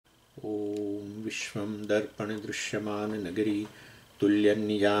ॐ विश्वं दर्पणदृश्यमाननगरी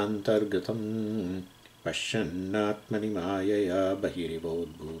तुल्यन्निजान्तर्गतं पश्यन्नात्मनि मायया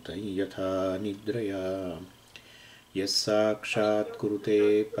बहिरिवोद्भूतं यथा निद्रया यस्साक्षात् कुरुते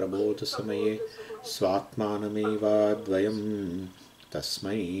प्रबोधसमये स्वात्मानमेवाद्वयं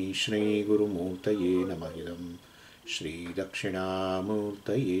तस्मै श्रीगुरुमूर्तये नमः इदं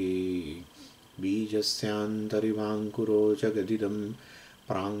श्रीदक्षिणामूर्तये बीजस्यान्तरिवाङ्कुरो जगदिदं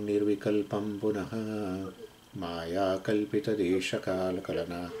प्राङ्निर्विकल्पं पुनः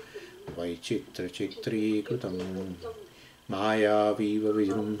मायाकल्पितदेशकालकलना वैचित्र्यचित्रीकृतं मायावीव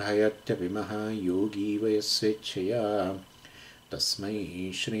विजृम्भयत्यभिमः योगी वयस्वेच्छया तस्मै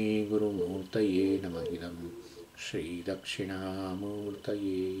श्रीगुरुमूर्तये नमः इदं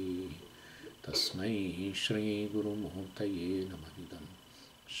श्रीदक्षिणामूर्तये तस्मै श्रीगुरुमूर्तये नमः इदं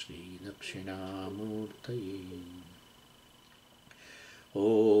श्रीदक्षिणामूर्तये। ॐ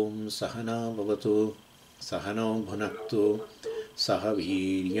सहना भवतु सहनौ भुनक्तु सह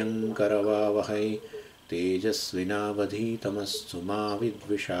वीर्यङ्करवावहै तेजस्विनावधीतमस्तु मा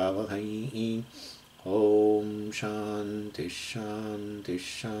विद्विषावहै। ॐ शान्तिः शान्तिः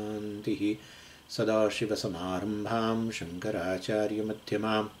शान्तिः। सदाशिवसमारम्भां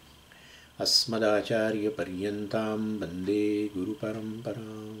शङ्कराचार्यमध्यमाम् अस्मदाचार्यपर्यन्तां वन्दे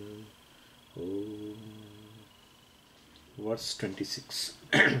गुरुपरम्पराम्। ॐ Verse 26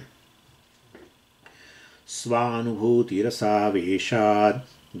 स्वानुभूतिरसावेशाद्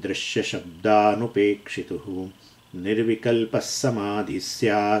दृश्यशब्दानुपेक्षितुः निर्विकल्पः समाधिः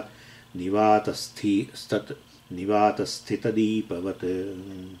स्यात् निवातस्थितदीपवत्।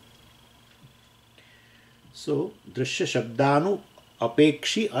 So दृश्य शब्दानु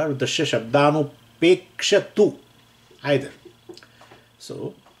अपेक्षी or दृश्य शब्दानुपेक्षतु, either. So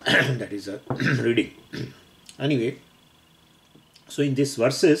that is a reading. Anyway, so in these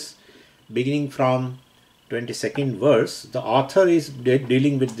verses, beginning from 22nd verse, the author is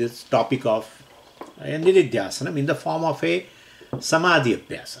dealing with this topic of nididhyasanam in the form of a samadhi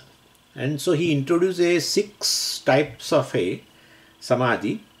abhyasa. And so he introduces 6 types of a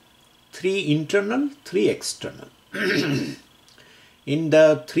samadhi, 3 internal, 3 external. In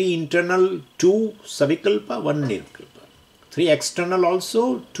the 3 internal, 2 savikalpa, 1 nirvikalpa. 3 external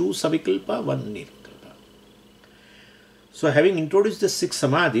also, 2 savikalpa, 1 nirvikalpa. So having introduced the 6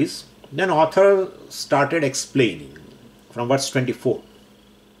 samadhis, then author started explaining from verse 24.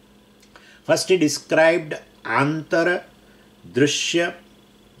 First he described antara, drsya,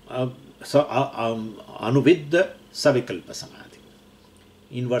 anuvidya, savikalpa samadhi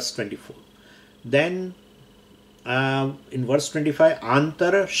in verse 24. Then in verse 25,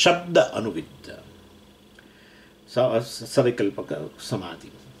 antara, shabda, anuvidya, savikalpa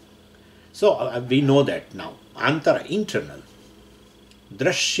samadhi. So we know that now. Antara, internal.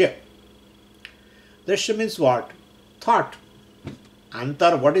 Drsya. Drsya means what? Thought.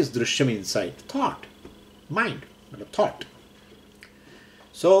 Antar, what is drishyam inside? Thought. Mind. Thought.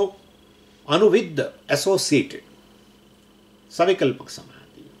 So, anuvidya, associated. Savikalpak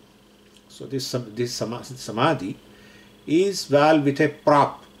samadhi. So this samadhi is with a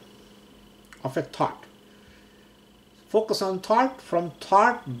prop of a thought. Focus on thought, from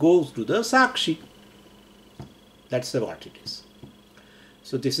thought goes to the sakshi. That's what it is.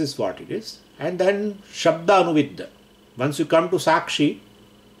 So this is what it is. And then shabda anuvidya. Once you come to sakshi,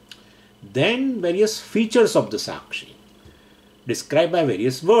 then various features of the sakshi described by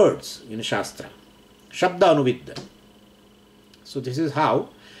various words in Shastra. Shabda anuvidya. So this is how.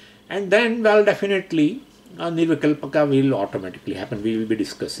 And then, well, definitely nirvikalpaka will automatically happen. We will be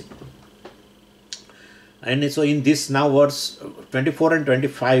discussing. And so in this now verse 24 and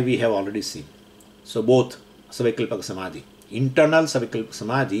 25 we have already seen. So both savikalpaka samadhi, internal savikalpaka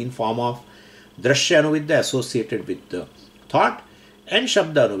samadhi in form of drashya anuvidya associated with the thought, and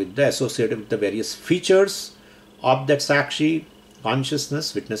shabda anuvidya associated with the various features of that sakshi,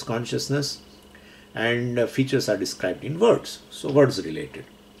 consciousness, witness consciousness, and features are described in words. So words related.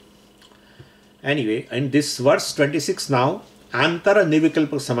 Anyway, in this verse 26 now, antara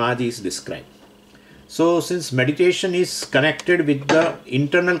nirvikalpaka samadhi is described. So since meditation is connected with the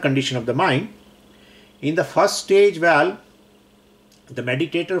internal condition of the mind, in the first stage, well, the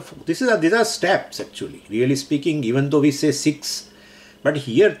meditator, these are steps actually, really speaking, even though we say 6, but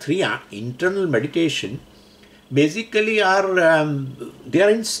here 3 are internal meditation, basically are, they are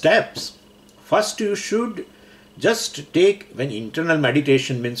in steps. First you should just take, when internal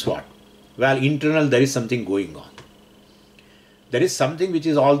meditation means what? Well, internal, there is something going on. There is something which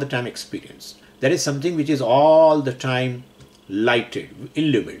is all the time experienced. There is something which is all the time lighted,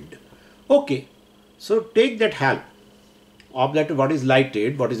 illumined. Okay, so take that help. of that what is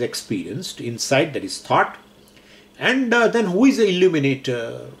lighted, what is experienced inside, that is thought. And then who is the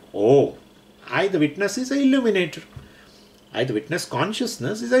illuminator? Oh, I the witness is the illuminator. I the witness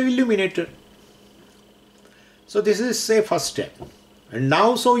consciousness is the illuminator. So this is say first step. And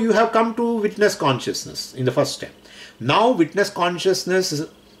now so you have come to witness consciousness in the first step. Now witness consciousness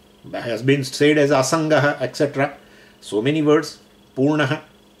has been said as asangaha, etc. So many words, purnaha.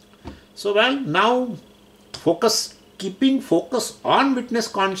 So well, now keeping focus on witness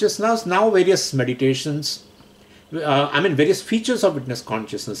consciousness, now various meditations, various features of witness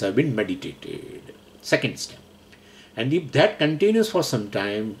consciousness have been meditated. Second step. And if that continues for some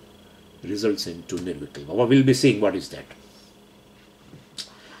time, results into nirvikalpa. We'll be seeing what is that.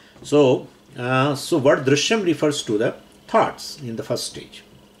 So word drishyam refers to the thoughts in the first stage,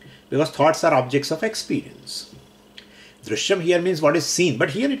 because thoughts are objects of experience. Drishyam here means what is seen,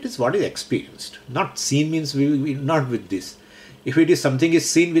 but here it is what is experienced. Not seen means we not with this. If it is something is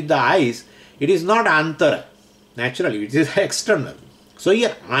seen with the eyes, it is not antara. Naturally, it is external. So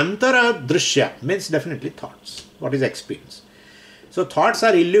here antara drishya means definitely thoughts, what is experienced. So thoughts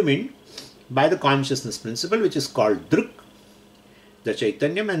are illumined by the consciousness principle, which is called drik, the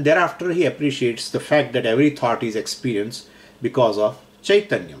chaitanyam, and thereafter he appreciates the fact that every thought is experienced because of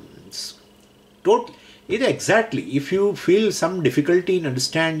chaitanyam. Exactly, if you feel some difficulty in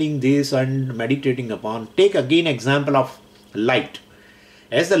understanding this and meditating upon, take again example of light.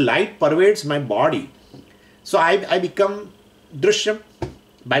 As the light pervades my body, so I become drishyam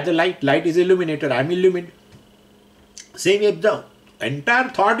by the light. Light is illuminated, I am illumined. Same if the entire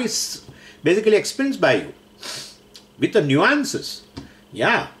thought is basically experienced by you with the nuances.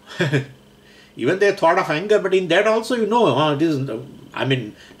 Yeah, even the thought of anger, but in that also you know,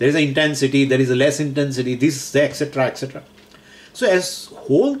 there is an intensity, there is a less intensity, this, etc., etc. So as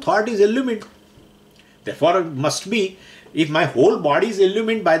whole thought is illumined, therefore it must be, if my whole body is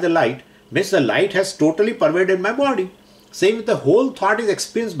illumined by the light, means the light has totally pervaded my body. Same with the whole thought is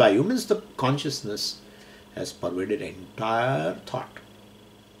experienced by you, means the consciousness has pervaded entire thought.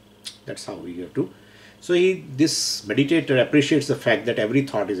 That's how we have to. So this meditator appreciates the fact that every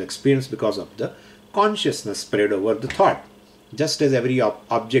thought is experienced because of the consciousness spread over the thought. Just as every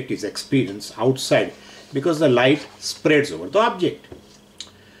object is experienced outside because the light spreads over the object.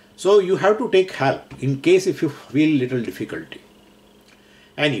 So you have to take help in case if you feel little difficulty.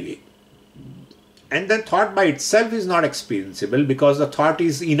 Anyway, and then thought by itself is not experienceable because the thought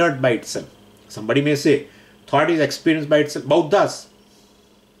is inert by itself. Somebody may say, thought is experienced by itself. Bauddhas,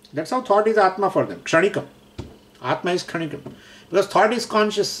 that's how thought is Atma for them. Kshanikam. Atma is Kshanikam. Because thought is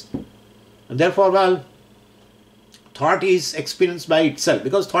conscious. And therefore, well, thought is experienced by itself.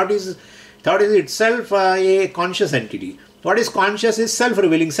 Because thought is itself a conscious entity. What is conscious is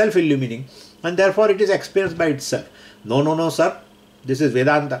self-revealing, self-illumining. And therefore, it is experienced by itself. No, sir. This is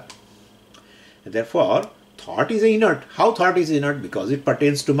Vedanta. And therefore, thought is inert. How thought is inert? Because it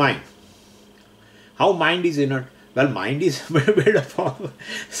pertains to mind. How mind is inert? Well, mind is made up of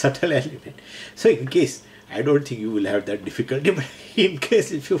subtle element. So in case, I don't think you will have that difficulty, but in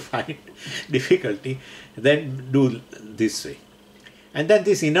case if you find difficulty, then do this way. And then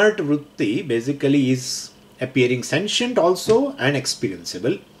this inert vritti basically is appearing sentient also and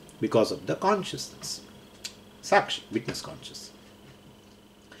experienceable because of the consciousness. Sakshi, witness consciousness.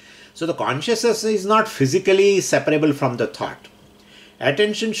 So the consciousness is not physically separable from the thought.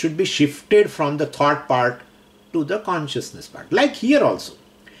 Attention should be shifted from the thought part to the consciousness part. Like here also.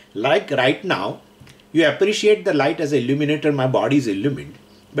 Like right now, you appreciate the light as an illuminator, my body is illumined.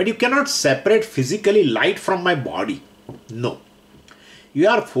 But you cannot separate physically light from my body. No.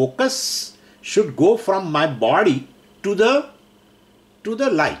 Your focus should go from my body to the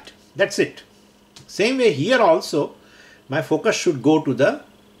light. That's it. Same way here also, my focus should go to the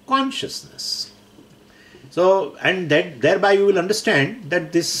consciousness. So, and that thereby you will understand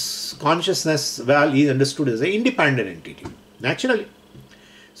that this consciousness, well, is understood as an independent entity, naturally.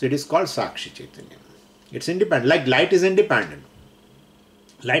 So it is called Sakshi Chaitanya. It's independent, like light is independent.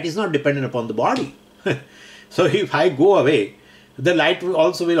 Light is not dependent upon the body. So if I go away, the light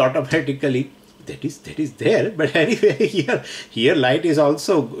also will automatically, that is there, but anyway, here light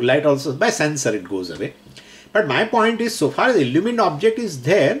also by sensor it goes away. But my point is, so far as illumined object is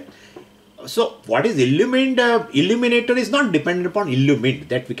there, so what is illumined, illuminator is not dependent upon illumined,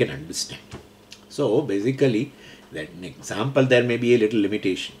 that we can understand. So basically, that an example there may be a little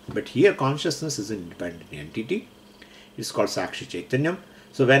limitation, but here consciousness is an independent entity. It's called Sakshi Chaitanyam.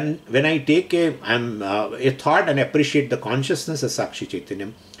 So when I take a thought and appreciate the consciousness as Sakshi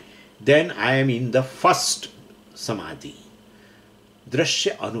Chaitanyam, then I am in the first samadhi,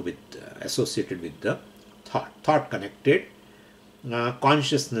 Drsya Anuvidya, associated with the thought connected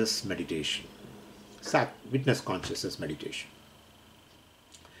consciousness meditation, witness consciousness meditation.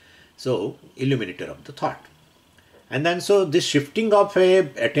 So, illuminator of the thought. And then so this shifting of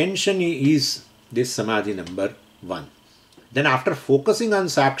attention is this samadhi number 1. Then after focusing on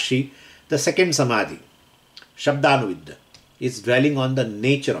Sakshi, the second samadhi, Shabdanuvidya, is dwelling on the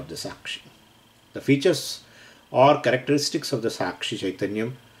nature of the Sakshi. The features or characteristics of the Sakshi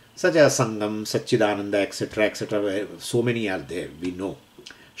Chaitanyam, such as Sangam, Satchidananda, etc., etc., so many are there, we know,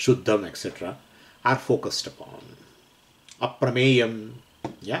 Shuddham, etc., are focused upon. Aprameyam,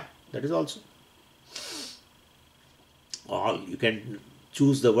 yeah, that is also. All you can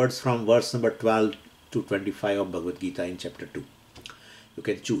choose the words from verse number 12 to 25 of Bhagavad Gita in chapter 2. You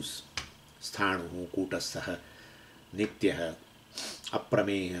can choose Sthanu, Kutasah, Nityah,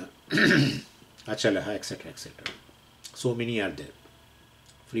 Aprameya, Achalaha, etc., etc. So many are there.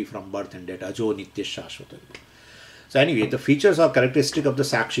 Free from birth and death, Ajo Nitya Shashvata. So anyway, the features or characteristic of the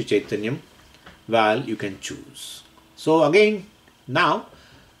Sakshi Chaitanyam, well, you can choose. So again, now,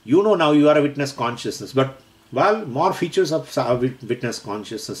 you know now you are a witness consciousness, but well, more features of witness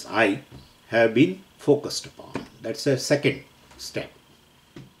consciousness I have been focused upon. That's a second step.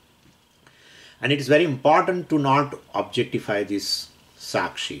 And it is very important to not objectify this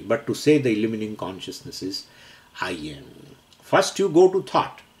Sakshi, but to say the illuminating consciousness is I am. First you go to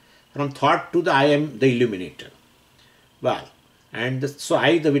thought. From thought to the I am the illuminator. Well, and so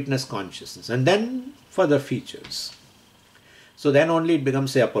I the witness consciousness. And then further features. So then only it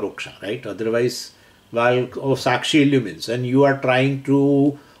becomes a aparoksha, right? Otherwise, well, Sakshi illumines and you are trying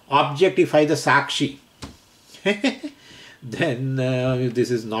to objectify the Sakshi. Then this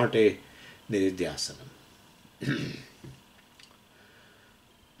is not a Nididhyasanam.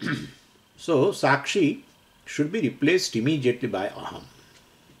 So Sakshi should be replaced immediately by Aham.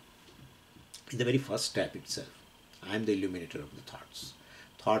 In the very first step itself, I am the illuminator of the thoughts.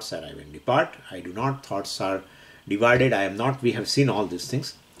 Thoughts arrive and depart. I do not. Thoughts are divided. I am not. We have seen all these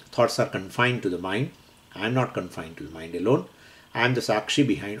things. Thoughts are confined to the mind. I am not confined to the mind alone. I am the Sakshi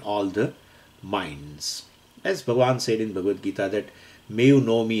behind all the minds. As Bhagavan said in Bhagavad Gita that may you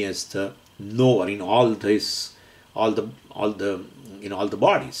know me as the knower in all this, all the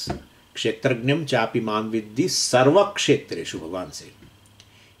bodies. Kshetrajnam chapi mam viddhi sarva kshetreshu, Bhagavan said.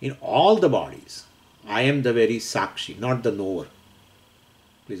 In all the bodies, I am the very Sakshi, not the knower.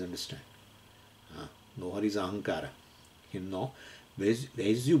 Please understand. Knower is ahankara. You know,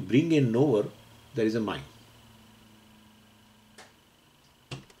 as you bring a knower, there is a mind.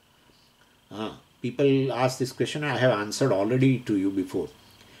 People ask this question, I have answered already to you before.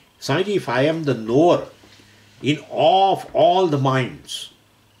 Swamiji, if I am the knower in of all the minds,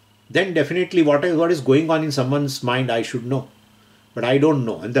 then definitely what is going on in someone's mind I should know. But I don't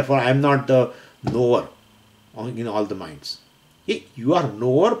know, and therefore I am not the knower in all the minds. You are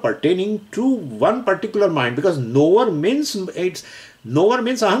knower pertaining to one particular mind, because knower means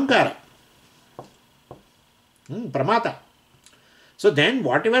ahankara, pramata. So then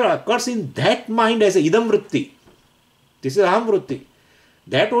whatever occurs in that mind as a idam vritti, this is aham vritti,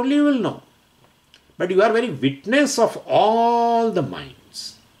 that only you will know. But you are very witness of all the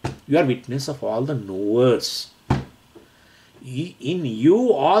minds. You are witness of all the knowers. In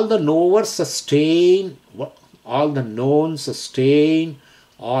you, all the knowers sustain, all the known sustain,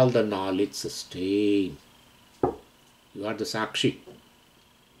 all the knowledge sustain. You are the Sakshi,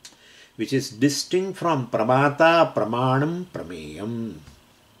 which is distinct from Pramata, Pramanam, Prameyam.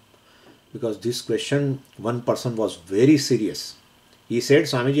 Because this question, one person was very serious. He said,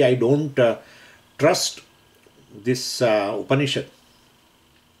 Swamiji, I don't trust this Upanishad.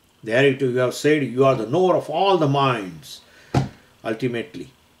 There you have said you are the knower of all the minds.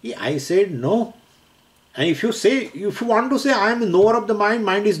 Ultimately, I said no. And if you want to say I am the knower of the mind,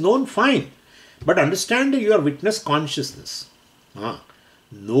 mind is known, fine. But understand your witness consciousness.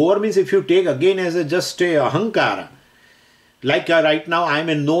 Knower means if you take again as just a ahankara, like right now I am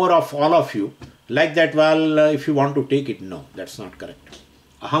a knower of all of you, like that, well, if you want to take it, no, that's not correct.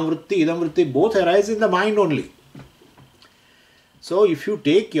 Aham vritti, idam vritti, both arise in the mind only. So if you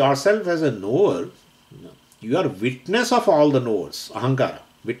take yourself as a knower, you are witness of all the knowers, ahankara,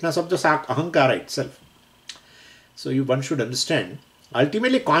 witness of the ahankara itself. So one should understand,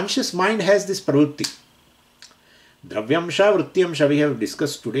 ultimately conscious mind has this pravritti. Dravyamsha, vrityamsha, we have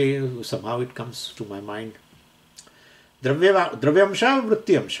discussed today, somehow it comes to my mind. Dravyamsha,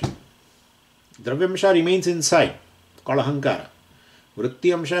 vrityamsha. Dravyamsha remains inside, called ahankara.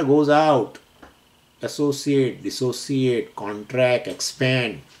 Vrityamsha goes out, associate, dissociate, contract,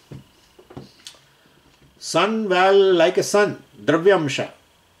 expand. Sun, well, like a sun, dravyamsha.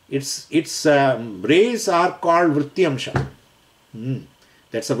 Its rays are called vrityamsha.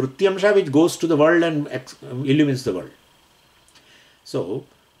 That's a Vritti-amsha which goes to the world and illumines the world. So,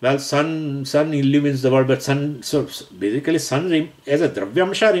 well, sun illumines the world, but so basically sun as a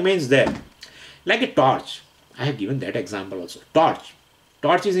Dravyamsha remains there. Like a torch. I have given that example also.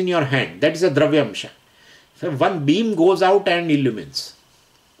 Torch is in your hand. That is a Dravyamsha. So one beam goes out and illumines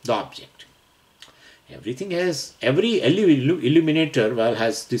the object. Every illuminator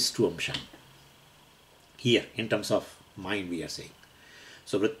has this two amsha. Here, in terms of mind, we are saying.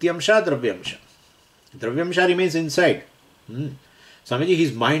 So, Vritti-amsha, Dravyamsha. Dravyamsha remains inside. Swamiji,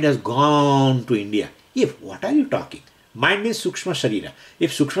 his mind has gone to India. What are you talking? Mind means Sukshma Sharira.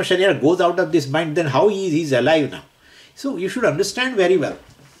 If Sukshma Sharira goes out of this mind, then how he is alive now? So, you should understand very well.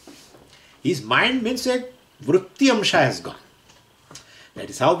 His mind means a Vritti-amsha has gone. That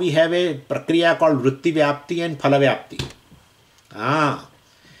is how we have a prakriya called Vritti Vyapti and Phala Vyapti.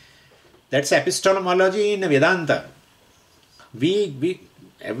 That's epistemology in Vedanta.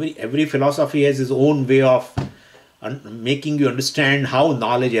 Every philosophy has its own way of making you understand how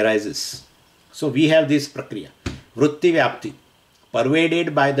knowledge arises. So we have this prakriya, Vritti Vyapti,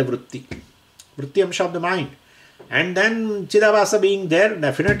 pervaded by the Vritti amsha of the mind. And then Chidabhasa being there,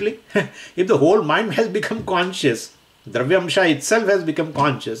 definitely, if the whole mind has become conscious, Dravyamsha itself has become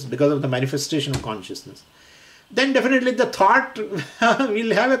conscious because of the manifestation of consciousness, then definitely the thought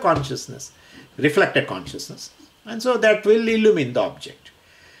will have a consciousness, reflected consciousness. And so that will illumine the object.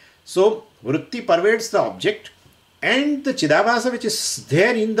 So Vritti pervades the object and the Chidabhasa which is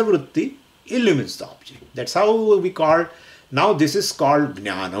there in the Vritti illumines the object. That's how we call, now this is called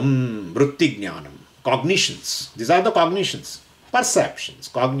Jnanam, Vritti Jnanam, cognitions. These are the cognitions, perceptions,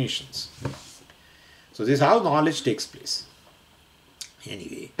 cognitions. So this is how knowledge takes place.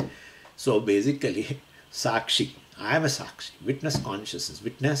 Anyway, so basically, Sakshi, I am a Sakshi, witness consciousness,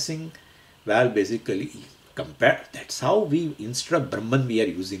 witnessing, well, basically, that's how we, instead of Brahman, we are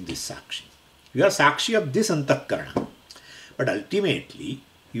using this Sakshi. You are Sakshi of this Antakarana. But ultimately,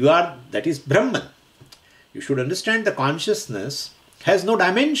 that is Brahman. You should understand the consciousness has no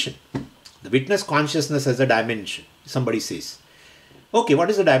dimension. The witness consciousness has a dimension. Somebody says, okay, what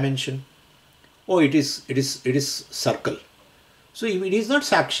is the dimension? Oh, it is circle. So it is not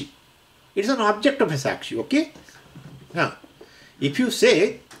Sakshi. It is an object of a Sakshi, okay? Now, if you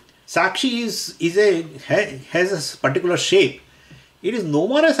say Sakshi has a particular shape, it is no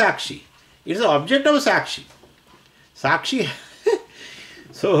more a Sakshi. It is an object of a Sakshi. Sakshi,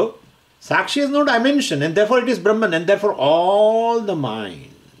 so Sakshi has no dimension and therefore it is Brahman and therefore all the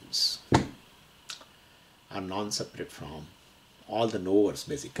minds are non-separate from all the knowers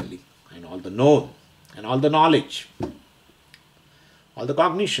basically, and all the known, and all the knowledge, all the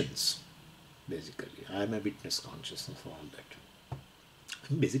cognitions, basically. I am a witness consciousness for all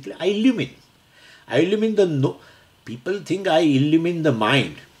that. Basically, I illumine. People think I illumine the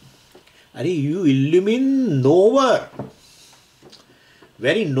mind. You illumine knower.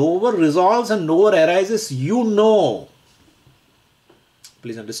 Very knower resolves and knower arises, you know.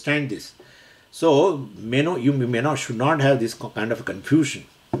 Please understand this. So, you should not have this kind of confusion.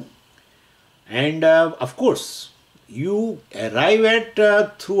 And of course, you arrive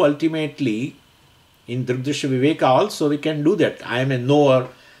at through ultimately in Drsya Viveka also we can do that. I am a knower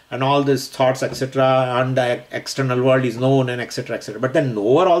and all these thoughts etc. and the external world is known and etc. etc. But then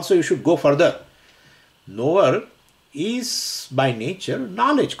knower also you should go further. Knower is by nature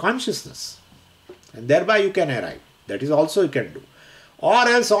knowledge, consciousness, and thereby you can arrive. That is also you can do. Or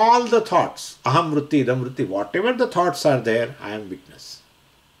else all the thoughts, aham vritti, idam vritti, whatever the thoughts are there, I am witness.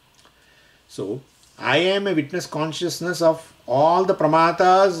 So, I am a witness consciousness of all the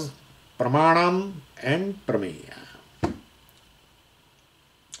pramatas, pramanam and prameya.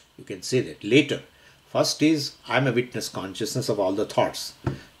 You can say that later. First is, I am a witness consciousness of all the thoughts.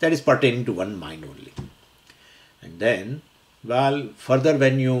 That is pertaining to one mind only. And then, well, further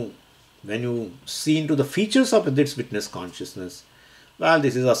when you see into the features of this witness consciousness, well,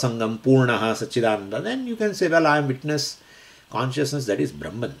 this is asangam, purnaha, sachidananda, then you can say, well, I am witness consciousness, that is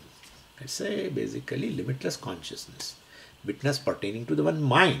Brahman. Let's say basically limitless consciousness. Witness pertaining to the one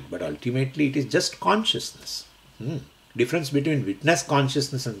mind, but ultimately it is just consciousness. Difference between witness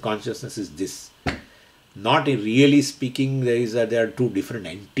consciousness and consciousness is this. Not really speaking, there are two different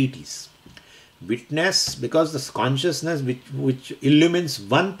entities. Witness, because the consciousness which illumines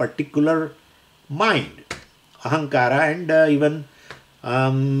one particular mind, ahankara, and even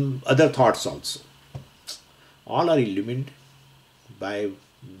other thoughts also. All are illumined by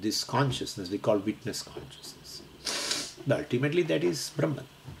this consciousness we call witness consciousness. But ultimately that is Brahman.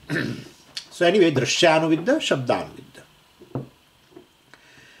 So anyway, Drsya anuvidya, Shabda anuvidya.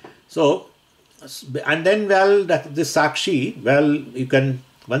 So And then, well, that this Sakshi, well, you can,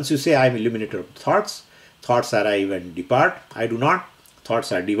 once you say I am illuminator of thoughts, thoughts arrive and depart, I do not.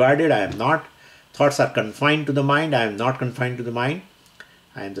 Thoughts are divided, I am not. Thoughts are confined to the mind, I am not confined to the mind.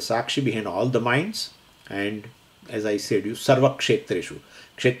 I am the Sakshi behind all the minds. And as I said, you Sarva Kshetreshu.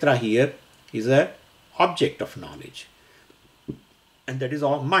 Kshetra here is a object of knowledge. And that is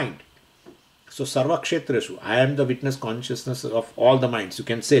all mind. So Sarva Kshetreshu, I am the witness consciousness of all the minds, you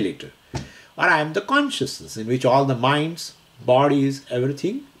can say later. Or I am the consciousness in which all the minds, bodies,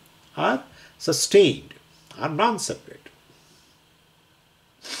 everything are sustained, are non-separate.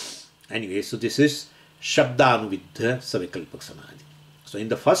 Anyway, so this is Shabdanuviddha Savikalpak Samadhi. So in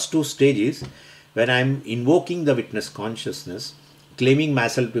the first two stages, when I am invoking the witness consciousness, claiming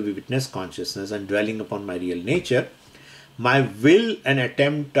myself to be witness consciousness and dwelling upon my real nature, my will and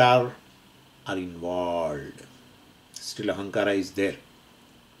attempt are involved. Still Ahankara is there.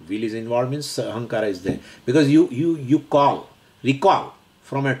 Will is involved means Ahankara is there. Because you recall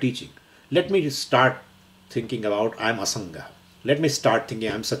from your teaching. Let me start thinking about I am Asanga. Let me start thinking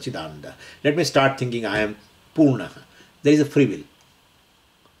I am Satchidananda. Let me start thinking I am Purna. There is a free will.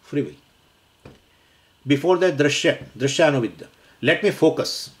 Free will. Before that, Drsya, let me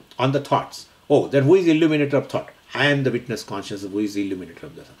focus on the thoughts. Oh, then who is the illuminator of thought? I am the witness consciousness. Who is the illuminator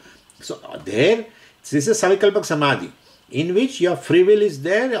of the thought? So there, this is Savikalpak Samadhi, in which your free will is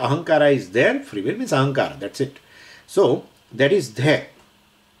there, Ahankara is there. Free will means Ahankara, that's it. So that is there.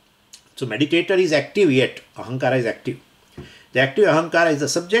 So meditator is active, yet Ahankara is active. The active Ahankara is the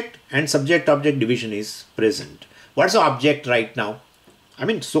subject, and subject-object division is present. What's the object right now? I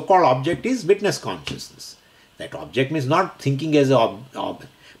mean, so-called object is witness consciousness. That object means not thinking as an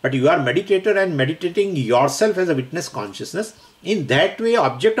object, but you are meditator and meditating yourself as a witness consciousness. In that way,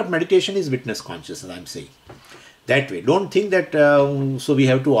 object of meditation is witness consciousness, I am saying. That way. Don't think that, so we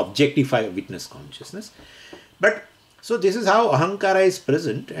have to objectify witness consciousness. But, so this is how Ahankara is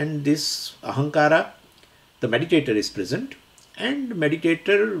present, and this Ahankara, the meditator is present, and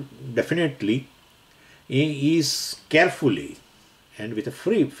meditator definitely is carefully and with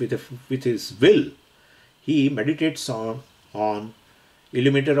his will, he meditates on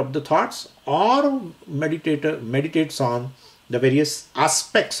illuminator of the thoughts, or meditates on the various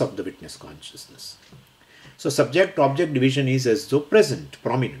aspects of the witness consciousness. So subject-object division is as though present,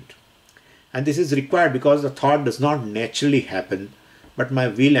 prominent. And this is required because the thought does not naturally happen, but my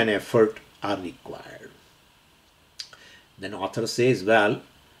will and effort are required. Then author says, well,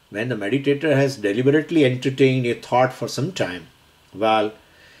 when the meditator has deliberately entertained a thought for some time, well,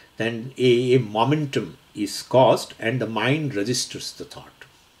 then a momentum is caused and the mind registers the thought.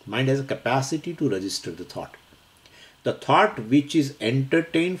 Mind has a capacity to register the thought. The thought which is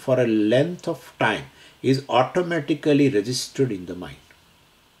entertained for a length of time is automatically registered in the mind.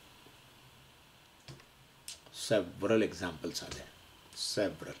 Several examples are there.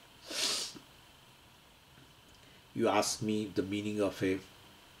 Several. You ask me the meaning of a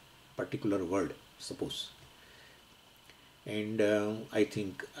particular word, suppose. And I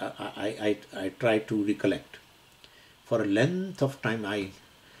think I try to recollect. For a length of time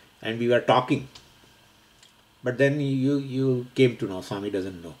and we were talking. But then you came to know, Swami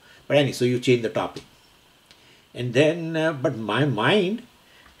doesn't know. But anyway, so you change the topic. And then, but my mind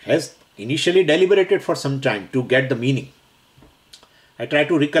has initially deliberated for some time to get the meaning. I try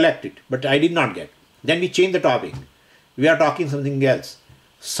to recollect it, but I did not get. Then we change the topic. We are talking something else.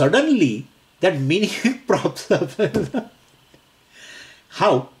 Suddenly, that meaning pops up.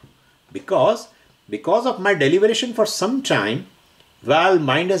 How? Because of my deliberation for some time, well,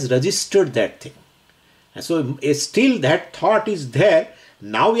 mind has registered that thing. And so still that thought is there.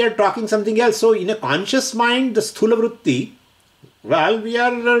 Now we are talking something else. So in a conscious mind, the sthula vritti, well, we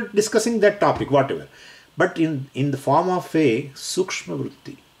are discussing that topic, whatever. But in the form of a sukshma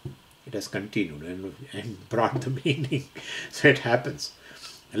vritti, it has continued and brought the meaning. So it happens.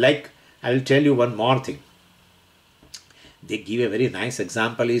 Like, I will tell you one more thing. They give a very nice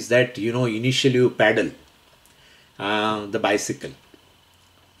example is that, initially you paddle the bicycle.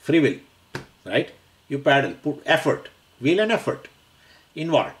 Free will, right? You paddle, put effort, will and effort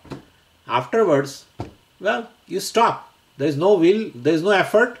involved. Afterwards, well, you stop. There is no will, there is no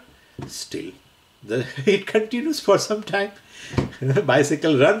effort. Still, it continues for some time. The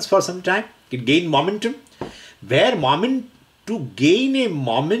bicycle runs for some time. It gains momentum. To gain a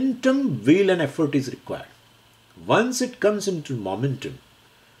momentum, will and effort is required. Once it comes into momentum,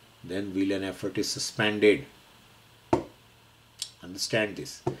 then will and effort is suspended. Understand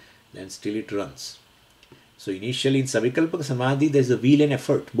this. Then still it runs. So initially in Savikalpak Samadhi, there is a will and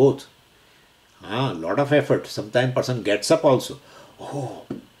effort, both. A lot of effort. Sometimes person gets up also. Oh,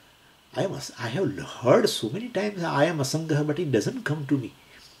 I have heard so many times I am Asangha, but it doesn't come to me.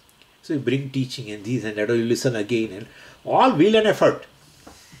 So you bring teaching and these and that, or you listen again, and all will and effort.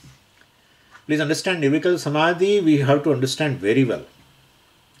 Please understand, Nirvikalpa Samadhi, we have to understand very well.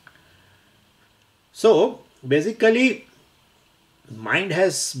 So, basically, mind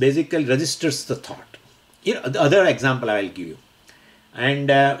has basically registers the thought. The other example I will give you. And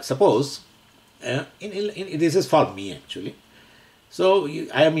suppose, this is for me actually. So,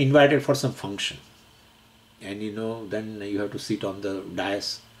 I am invited for some function. And then you have to sit on the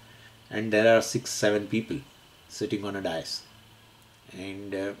dais. And there are 6, 7 people sitting on a dais.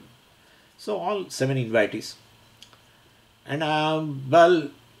 And so all 7 invitees. And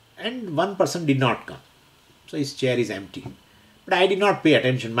and one person did not come. So his chair is empty. But I did not pay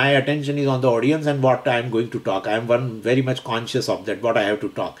attention. My attention is on the audience and what I am going to talk. I am very much conscious of that, what I have to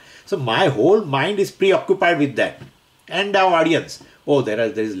talk. So my whole mind is preoccupied with that. And our audience. Oh, there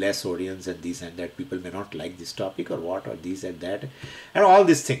is less audience and this and that. People may not like this topic or what, or this and that. And all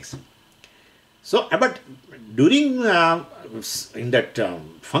these things. So, but during, in that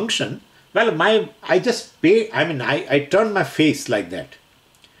function, well, I turned my face like that.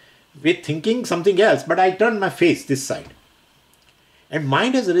 With thinking something else, but I turned my face this side. And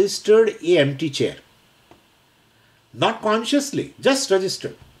mind has registered a empty chair. Not consciously, just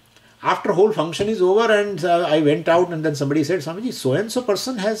registered. After whole function is over and I went out and then somebody said, Swamiji, so-and-so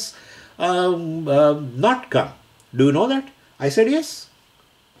person has not come. Do you know that? I said, yes.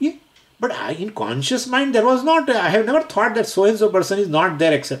 Yeah. But in conscious mind, there was not, I have never thought that so-and-so person is not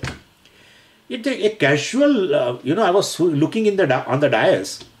there except. It's a casual, I was looking on the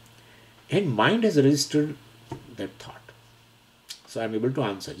dais and mind has registered that thought. So I am able to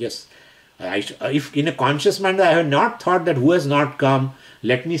answer, yes. If in a conscious mind I have not thought that who has not come,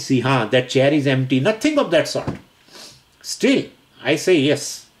 let me see, that chair is empty, nothing of that sort. Still, I say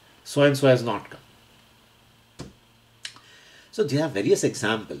yes, so-and-so has not come. So there are various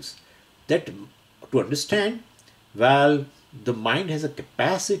examples that to understand, well, the mind has a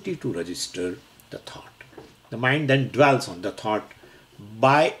capacity to register the thought. The mind then dwells on the thought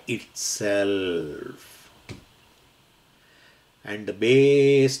by itself. And the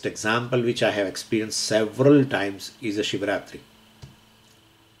best example which I have experienced several times is a Shivaratri.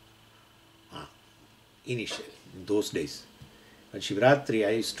 Initially, in those days. At Shivaratri,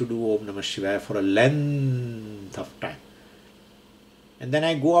 I used to do Om Namah Shivaya for a length of time. And then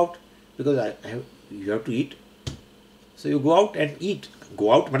I go out because you have to eat. So you go out and eat.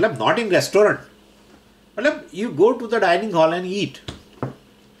 Go out, not in restaurant. You go to the dining hall and eat.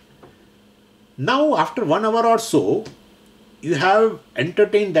 Now, after 1 hour or so, you have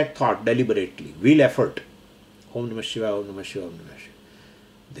entertained that thought deliberately, will effort. Om Namah Shivaya, Om Namah Shivaya, Om Namah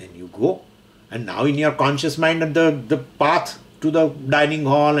Shivaya. Then you go. And now in your conscious mind, and the path to the dining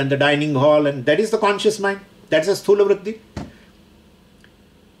hall, and that is the conscious mind. That's a Sthula Vritti.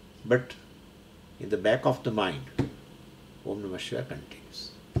 But in the back of the mind, Om Namah Shivaya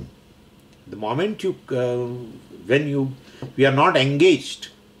continues. The moment we are not engaged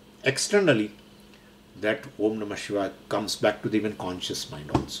externally, that Om Namah Shivaya comes back to the even conscious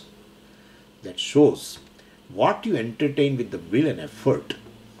mind also. That shows what you entertain with the will and effort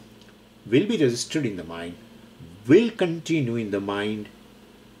will be registered in the mind, will continue in the mind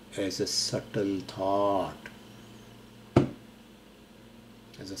as a subtle thought.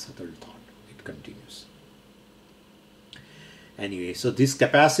 As a subtle thought, it continues. Anyway, so this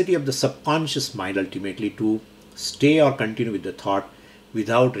capacity of the subconscious mind ultimately to stay or continue with the thought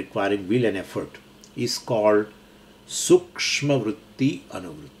without requiring will and effort is called Sukshma Vritti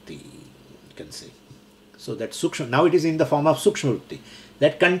Anuvritti, you can say. So that Sukshma, now it is in the form of Sukshma Vritti,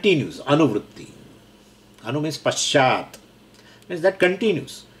 that continues, Anuvritti. Anu means Paschat, means that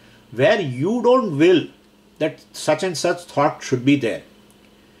continues, where you don't will that such and such thought should be there.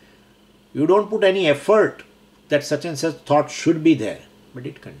 You don't put any effort that such and such thought should be there, but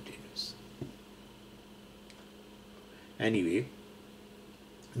it continues. Anyway,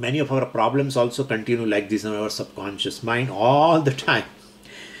 many of our problems also continue like this in our subconscious mind all the time,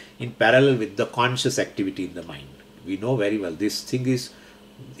 in parallel with the conscious activity in the mind. We know very well this thing is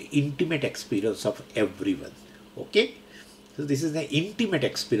the intimate experience of everyone. Okay? So this is the intimate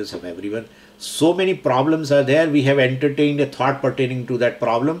experience of everyone. So many problems are there. We have entertained a thought pertaining to that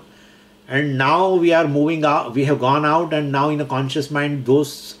problem. And now we are moving out, we have gone out, and now in a conscious mind,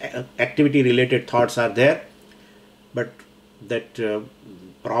 those activity related thoughts are there. But that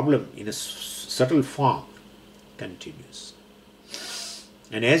problem in a subtle form continues.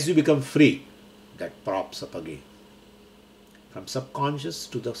 And as you become free, that props up again. From subconscious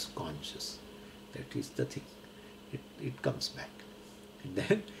to the conscious. That is the thing. It comes back.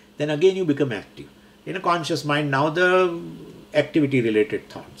 And then Then again you become active. In a conscious mind, now the activity related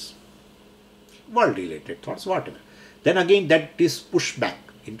thoughts, world related thoughts, whatever. Then again that is pushed back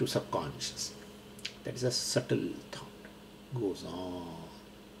into subconscious. That is a subtle thought. Goes on.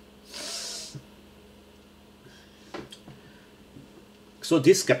 So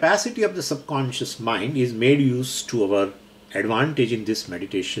this capacity of the subconscious mind is made use to our advantage in this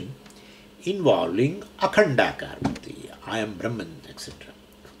meditation involving akhandakar vritti, I am Brahman, etc.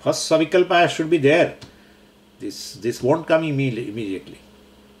 First savikalpa should be there. This won't come immediately.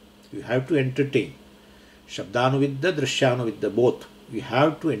 You have to entertain. Shabdanuvidya, Drshyanuvidya, both. You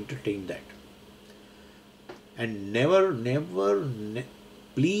have to entertain that. And never,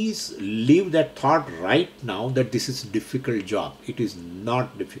 please leave that thought right now that this is a difficult job. It is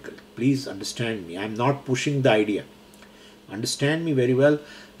not difficult. Please understand me. I am not pushing the idea. Understand me very well.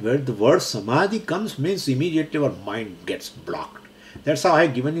 Where the word samadhi comes means immediately our mind gets blocked. That's how I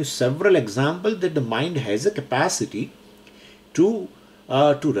have given you several examples that the mind has a capacity to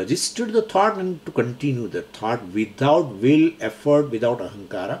register the thought and to continue the thought without will, effort, without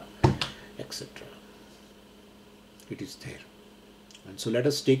ahankara, etc. It is there. And so let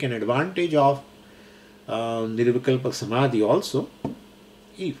us take an advantage of Nirvikalpa Samadhi also.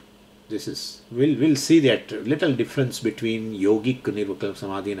 If this is, we'll see that little difference between yogic Nirvikalpa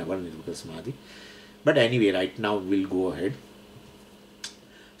Samadhi and our Nirvikalpa Samadhi. But anyway, right now we'll go ahead.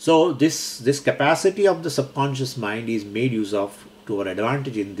 So this capacity of the subconscious mind is made use of to our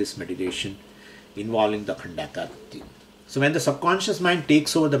advantage in this meditation involving the Khandaka Vritti. So when the subconscious mind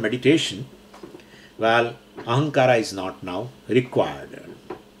takes over the meditation, well, ahankara is not now required.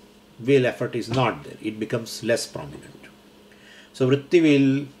 Will, effort is not there. It becomes less prominent. So vritti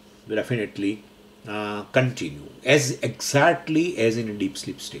will definitely continue as exactly as in a deep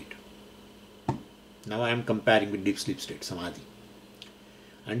sleep state. Now I am comparing with deep sleep state, samadhi.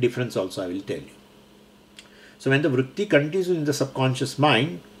 And difference also I will tell you. So when the vritti continues in the subconscious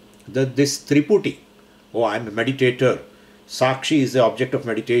mind, this triputi, oh, I am a meditator, sakshi is the object of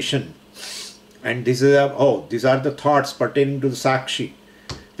meditation, and this is these are the thoughts pertaining to the sakshi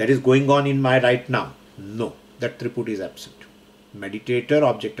that is going on in my right now. No, that triputi is absent. Meditator,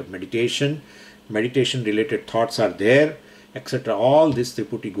 object of meditation, meditation related thoughts are there, etc. All this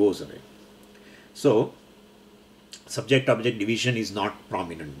triputi goes away. So subject-object division is not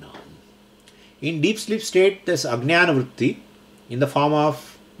prominent now. In deep sleep state, this ajnana vritti in the form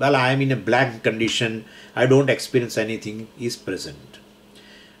of, well, I am in a blank condition, I don't experience anything, is present.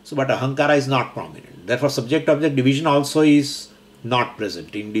 So, but ahankara is not prominent. Therefore, subject-object division also is not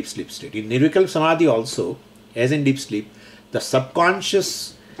present in deep sleep state. In Nirvikalpa Samadhi also, as in deep sleep, the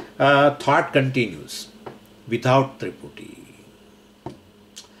subconscious thought continues without triputi.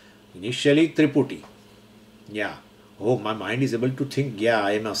 Initially, triputi. Yeah. Oh, my mind is able to think. Yeah,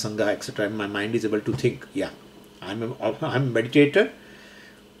 I am a sangha, etc. My mind is able to think. Yeah. I'm a meditator.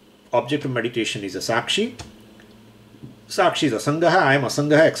 Object of meditation is a sakshi. Sakshi is a sangha. I am a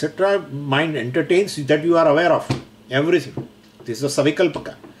sangha, etc. Mind entertains that you are aware of. Everything. This is a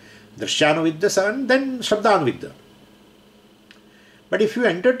savikalpaka. Drshyanuvidya and then shabdanuvidya. But if you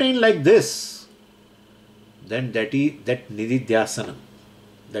entertain like this, then that nididhyasanam.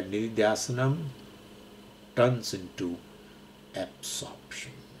 That nididhyasanam turns into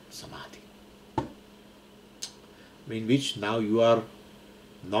absorption, samadhi, in which now you are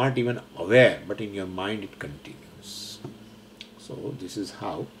not even aware, but in your mind it continues. So this is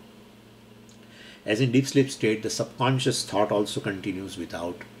how, as in deep sleep state, the subconscious thought also continues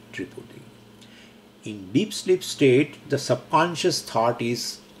without triputi. In deep sleep state, the subconscious thought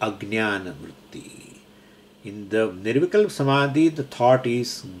is ajnana vritti. In the Nirvikalpa Samadhi, the thought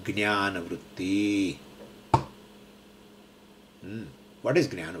is jnana vritti. What is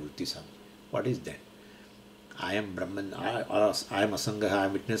Jnana Vritti Samadhi? What is that? I am Brahman, I am Asangha, I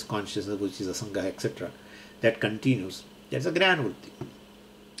am witness consciousness, which is Asangha, etc. That continues. That's a Jnana Vritti.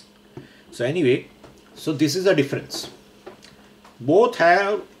 So anyway, so this is the difference. Both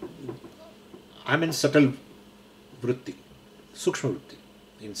have, I mean, subtle Vritti, Sukshma Vritti,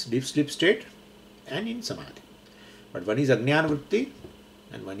 in deep sleep state and in Samadhi. But one is Ajnana Vritti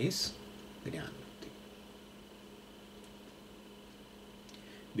and one is Jnana.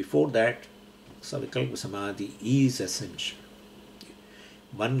 Before that, Savikalpa Samadhi is essential.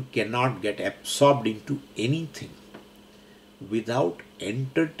 One cannot get absorbed into anything without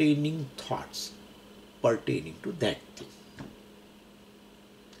entertaining thoughts pertaining to that thing.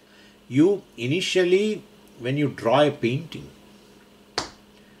 You initially, when you draw a painting,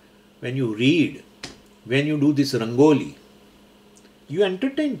 when you read, when you do this rangoli, you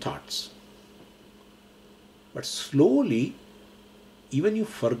entertain thoughts. But slowly, even you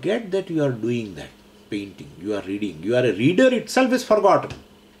forget that you are doing that painting, you are reading. You are a reader itself is forgotten.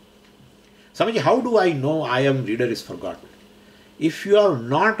 Swamiji, how do I know I am reader is forgotten? If you are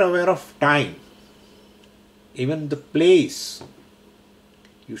not aware of time, even the place,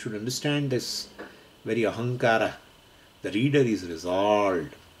 you should understand this very ahankara. The reader is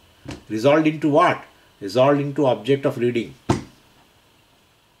resolved. Resolved into what? Resolved into object of reading.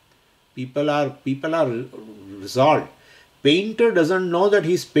 People are resolved. Painter doesn't know that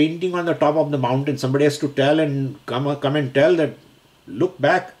he's painting on the top of the mountain. Somebody has to tell and come and tell that, look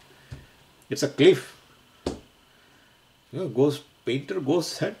back, it's a cliff. Painter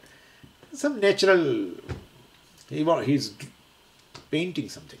goes and some natural, he's painting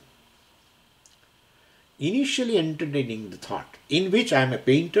something. Initially entertaining the thought, in which I am a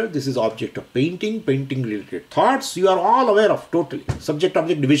painter, this is object of painting, painting related thoughts, you are all aware of totally,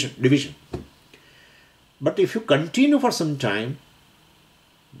 subject-object division. But if you continue for some time,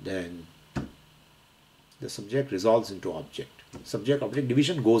 then the subject resolves into object. Subject-object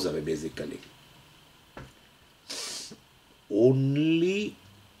division goes away basically. Only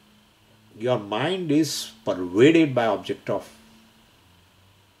your mind is pervaded by object of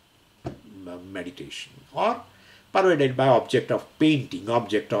meditation or pervaded by object of painting,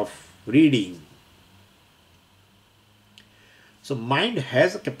 object of reading. So mind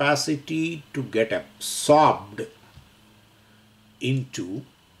has a capacity to get absorbed into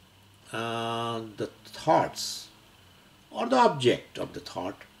the thoughts or the object of the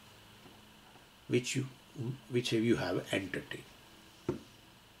thought which you have entertained.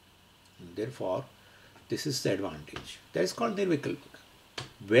 And therefore, this is the advantage. That is called Nirvikalpaka.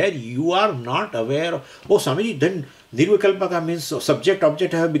 Where you are not aware of, oh Swamiji, then Nirvikalpaka means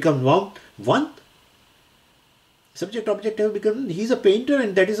subject-object have become one. Subject-object have become, he is a painter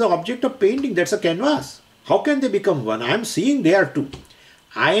and that is the object of painting, that's a canvas. How can they become one? I am seeing there too.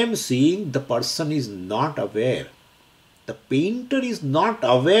 I am seeing the person is not aware. The painter is not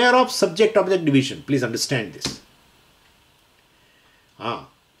aware of subject-object division. Please understand this.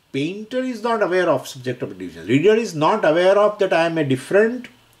 Painter is not aware of subject-object division. Reader is not aware of that I am a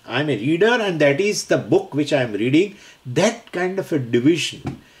reader and that is the book which I am reading. That kind of a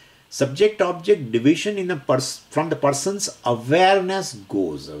division, subject-object division from the person's awareness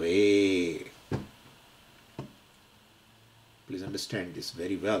goes away. Please understand this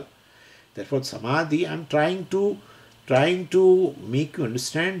very well. Therefore, samadhi, I am trying to make you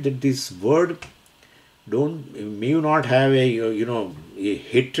understand that this word may you not have a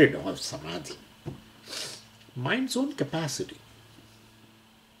hatred of samadhi. Mind's own capacity.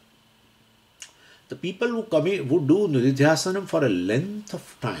 The people who do nididhyasanam for a length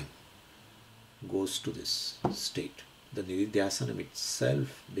of time goes to this state. The nididhyasanam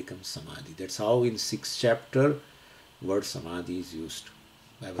itself becomes samadhi. That's how in 6th chapter word samadhi is used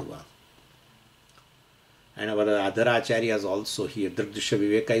by Bhagavan. And our other acharyas also here. Drsya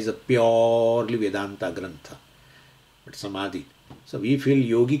Viveka is a purely Vedanta grantha. But samadhi. So we feel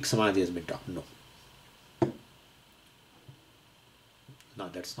yogic samadhi has been taught. No. No,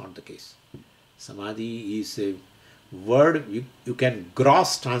 that's not the case. Samadhi is a word, you can,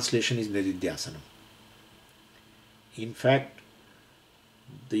 gross translation is nididhyasanam. In fact,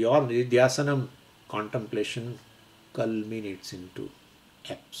 your nididhyasanam contemplation culminates into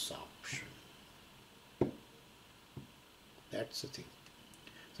absorption. That's the thing.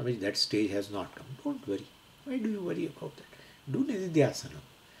 Somebody, that stage has not come. Don't worry. Why do you worry about that? Do nididhyasanam.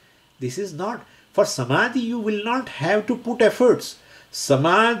 This is not, for samadhi you will not have to put efforts.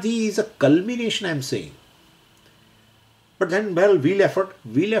 Samadhi is a culmination, I am saying. But then, well, will effort,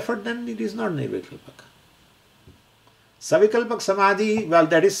 then it is not nirvikalpaka. Savikalpak samadhi, well,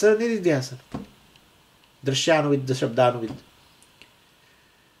 that is nididhyasana. Drshyanuvidya, shabdanuvidya.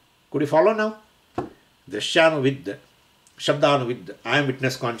 Could you follow now? Drshyanuvidya, shabdanuvidya. I am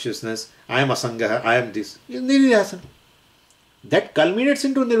witness consciousness, I am asangaha, I am this. Nididhyasana. That culminates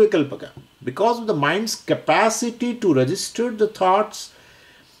into nirvikalpaka because of the mind's capacity to register the thoughts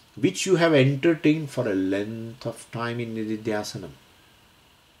which you have entertained for a length of time in nididhyasanam,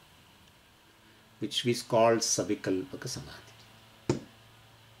 which is called savikalpaka samadhi.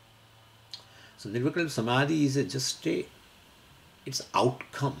 So nirvikalpaka samadhi is its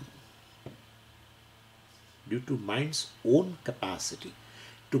outcome due to mind's own capacity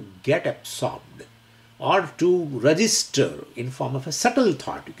to get absorbed or to register in form of a subtle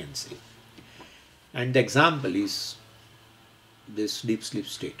thought, you can say. And the example is this deep sleep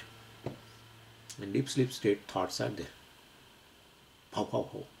state. In deep sleep state, thoughts are there. How.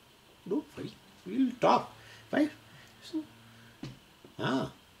 Don't worry, we will talk. Right? So,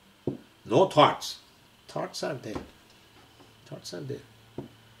 no thoughts. Thoughts are there. Thoughts are there.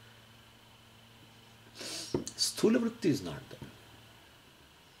 Sthula vritti is not there.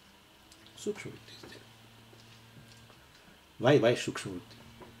 Sukshma vritti is there. Why Sukshma vritti?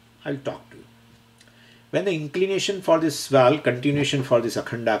 I will talk to you. When the inclination for this continuation for this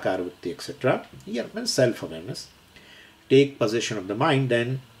akhandakara vritti, etc., here means self-awareness, take possession of the mind,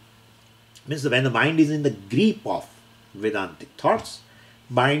 then means when the mind is in the grip of Vedantic thoughts,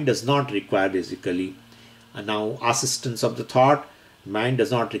 mind does not require basically now assistance of the thought, mind does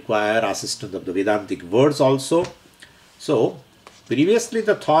not require assistance of the Vedantic words also. So, previously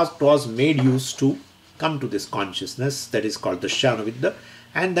the thought was made use to come to this consciousness, that is called Drsya Anuvidya,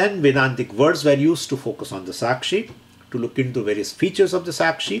 and then Vedantic words were used to focus on the Sakshi, to look into various features of the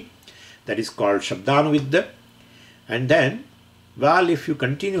Sakshi, that is called Shabdanuvidya. And then, well, if you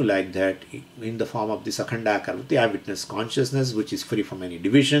continue like that in the form of this akhandakara vritti, I witness consciousness which is free from any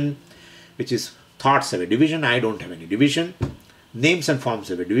division, which is thoughts have a division, I don't have any division, names and forms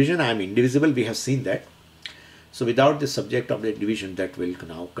have a division, I am indivisible, we have seen that. So without the subject of the division, that will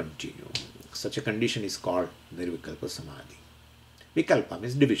now continue. Such a condition is called Nirvikalpa Samadhi. Vikalpa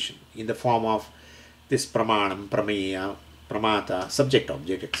means division in the form of this pramanam, prameya, pramata, subject,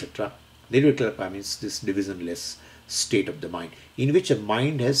 object, etc. Nirvikalpa means this divisionless state of the mind in which a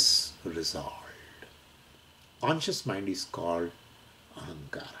mind has resolved. Conscious mind is called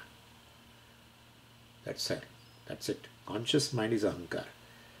ahankara. That's it. That's it. Conscious mind is ahankara.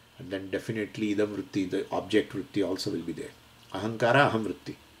 And then definitely idam vritti, the object vritti also will be there. Ahankara, aham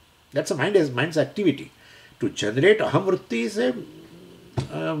vritti. That's a mind's activity. To generate aham vritti is a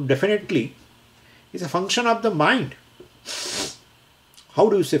definitely is a function of the mind. How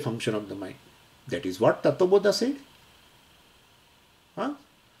do you say function of the mind? That is what Tattvabodha said.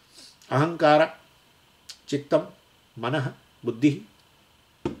 Ahankara, chittam, manah, buddhi.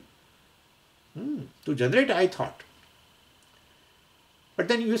 To generate I thought. But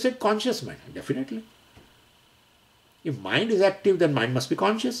then you said conscious mind. Definitely. If mind is active, then mind must be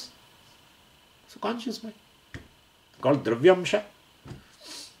conscious. So conscious mind. Called dravyamsha.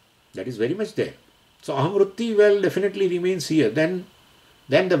 That is very much there. So aham vritti well definitely remains here. Then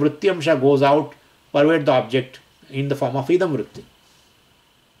the vritti goes out, pervade the object in the form of idam vritti.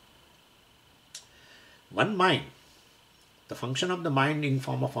 One mind, the function of the mind in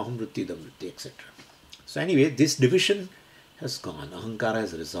form of aham vritti, idam vritti, etc. So anyway, this division has gone. Ahankara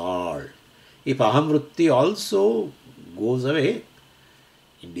has resolved. If aham vritti also goes away,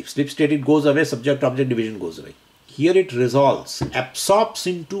 in deep sleep state it goes away, subject-object division goes away. Here it resolves, absorbs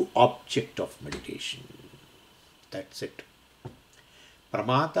into object of meditation. That's it.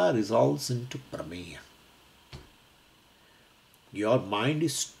 Pramata resolves into prameya. Your mind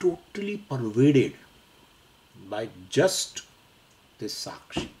is totally pervaded by just this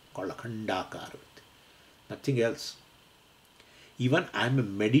sakshi called akhandakara. Nothing else. Even I am a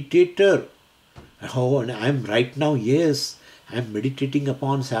meditator. Oh, and I am right now, yes, I am meditating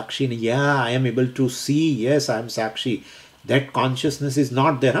upon Sakshi. Yeah, I am able to see, yes, I am Sakshi. That consciousness is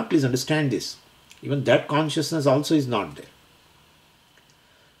not there. Huh? Please understand this. Even that consciousness also is not there.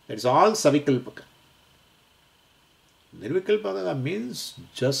 That is all savikalpaka. Nirvikalpaka means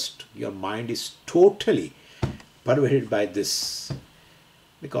just your mind is totally pervaded by this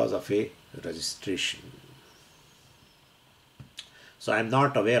because of a registration. So I am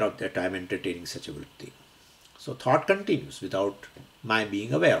not aware of that I am entertaining such a vritti. So thought continues without my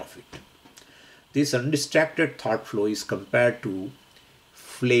being aware of it. This undistracted thought flow is compared to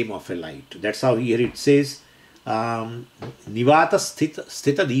flame of a light. That's how here it says, Nivata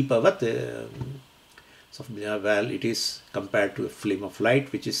sthita deepavat. So, well, it is compared to a flame of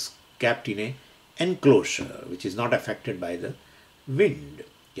light which is kept in a enclosure, which is not affected by the wind.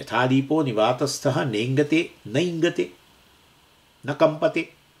 Yatha deepo nivatasthaha nengate naingate na kampate.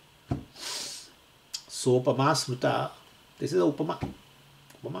 So upama smruta, this is a upama.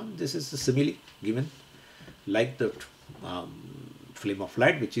 Upama, this is a simile given like the flame of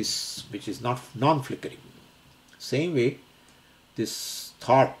light which is not non-flickering. Same way, this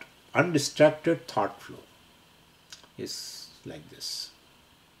thought, undistracted thought flow is like this.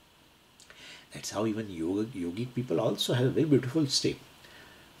 That's how even yogic people also have a very beautiful state.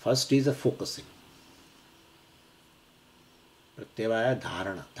 First is a focusing. Pratyavaya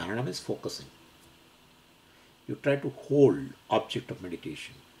dharana. Dharana means focusing. You try to hold object of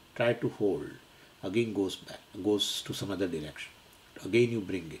meditation. Try to hold. Again goes back, goes to some other direction. Again you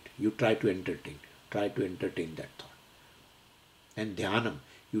bring it. You try to entertain. Try to entertain that thought. And dhyanam,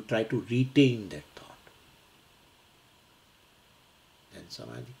 you try to retain that thought. Then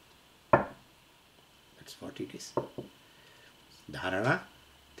samadhi. That's what it is. Dharana,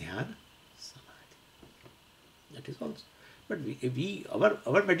 dhyana, samadhi. That is also. But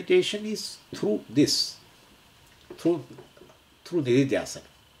our meditation is through this, through Nididhyasana.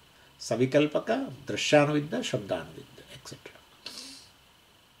 Savikalpaka, Drashyanuvidya, Shabdanuvidya, etc.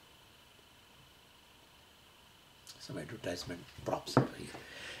 Some advertisement props over here.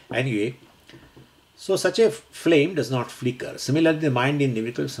 Anyway, so such a flame does not flicker. Similarly, the mind in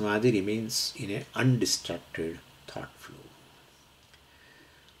Nirvikalpa Samadhi remains in an undistracted thought flow.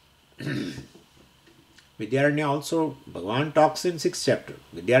 Vidyaranya also, Bhagavan talks in 6th chapter.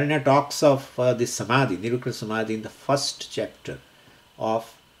 Vidyaranya talks of this Samadhi, Nirvikalpa Samadhi, in the 1st chapter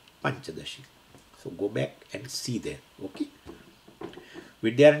of Panchadashi. So go back and see there. Okay?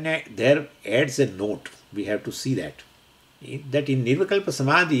 Vidyaranya there adds a note. We have to see that. That in Nirvikalpa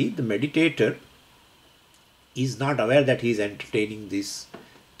Samadhi, the meditator is not aware that he is entertaining this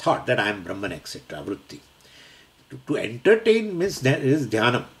thought that I am Brahman, etc. Vritti. To entertain means there is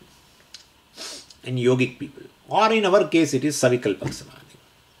dhyana in yogic people. Or in our case, it is Savikalpa Samadhi.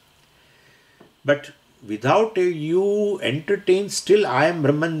 But without you entertain, still I am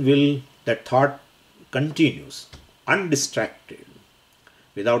Brahman will, that thought continues, undistracted,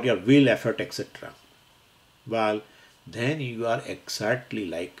 without your will, effort, etc. Well, then you are exactly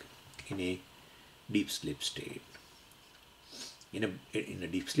like in a deep sleep state. In a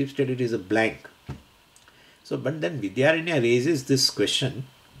deep sleep state, it is a blank. So, but then Vidyaranya raises this question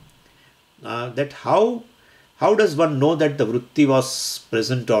that how does one know that the vritti was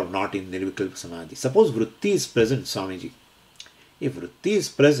present or not in Nirvikalpa Samadhi? Suppose vritti is present, Swamiji. If vritti is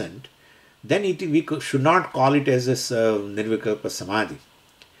present, then we should not call it as a Nirvikalpa Samadhi.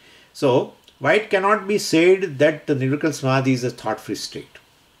 So, why it cannot be said that the Nirvikalpa Samadhi is a thought-free state?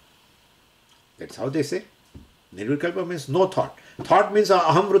 That's how they say. Nirvikalpa means no thought. Thought means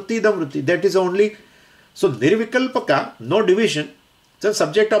aham vritti, idam vritti. That is only. So, Nirvikalpaka, no division. So,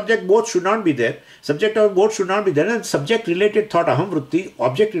 subject-object both should not be there. Subject-object both should not be there. And subject-related thought, aham vritti,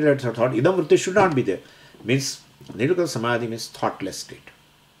 object-related thought, idam vritti should not be there. Means, Nirvikalpa Samadhi means thoughtless state.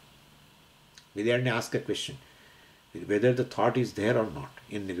 Vidyaranya ask a question, whether the thought is there or not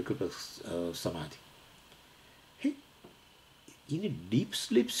in Nirvikalpa Samadhi. Hey, in a deep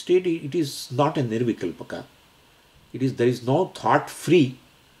sleep state, it is not a Nirvikalpaka. There is no thought free.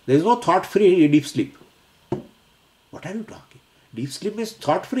 There is no thought free deep sleep. What are you talking? Deep sleep is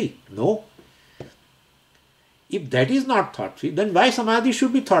thought free. No. If that is not thought free, then why Samadhi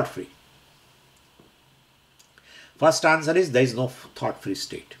should be thought free? First answer is there is no thought free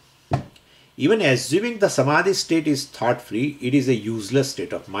state. Even assuming the Samadhi state is thought free, it is a useless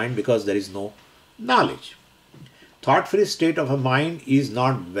state of mind because there is no knowledge. Thought free state of a mind is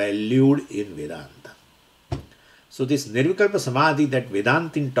not valued in Vedanta. So this Nirvikalpa Samadhi that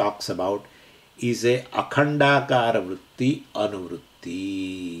Vedantin talks about is a akhandakara vritti anuvritti.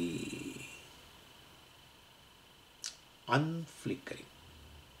 Unflickering.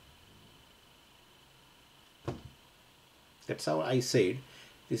 That's how I said,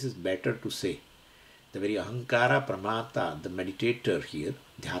 this is better to say. The very ahankara pramata, the meditator here,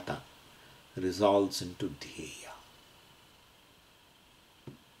 dhyata, resolves into dhyaya.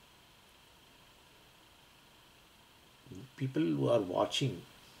 People who are watching,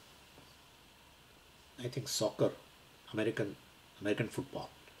 I think soccer, American football,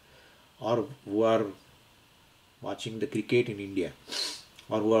 or who are watching the cricket in India,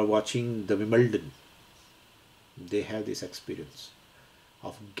 or who are watching the Wimbledon, they have this experience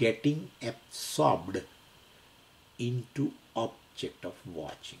of getting absorbed into object of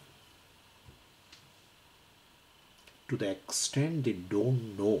watching. To the extent they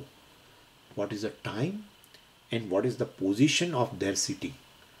don't know what is the time and what is the position of their sitting.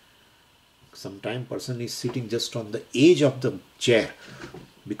 Sometimes person is sitting just on the edge of the chair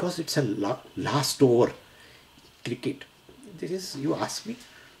because it's a last over cricket. This is, you ask me,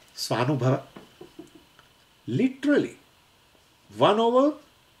 Svanubhava. Literally, 1 over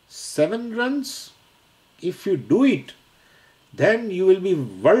 7 runs, if you do it, then you will be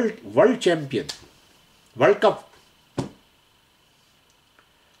world champion, World Cup.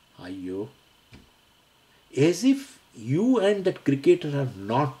 Ayyo. As if you and that cricketer are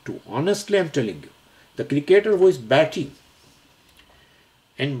not two. Honestly, I am telling you. The cricketer who is batting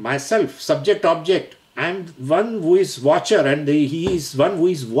and myself, subject, object, I am one who is watcher and he is one who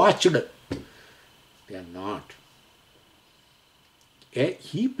is watched. They are not.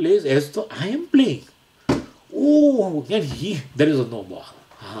 He plays as though I am playing. Oh, and there is no ball.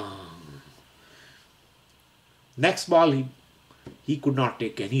 Next ball, he could not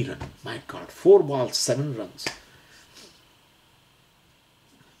take any run. My God, 4 balls, 7 runs.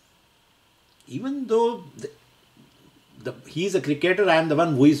 Even though he is a cricketer, I am the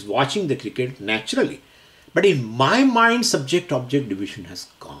one who is watching the cricket naturally. But in my mind, subject-object division has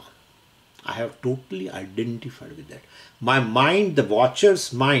gone. I have totally identified with that. My mind, the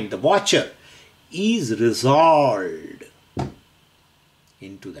watcher's mind, the watcher is resolved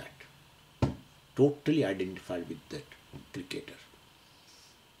into that. Totally identified with that cricketer.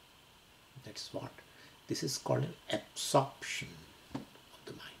 That's what. This is called an absorption of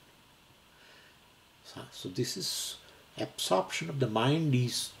the mind. So this is absorption of the mind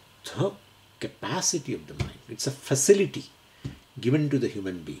is the capacity of the mind. It's a facility given to the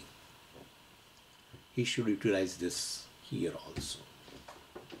human being. He should utilize this here also.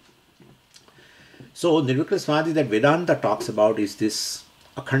 So Nirvikalpa Samadhi that Vedanta talks about is this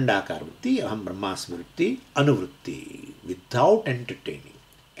Akhandakara Vritti, Aham Brahmasmi Vritti, Anuvritti, without entertaining.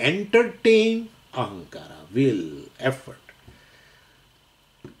 Entertain Ahankara, will, effort.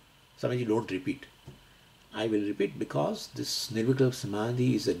 Swamiji, don't repeat. I will repeat because this Nirvikalpa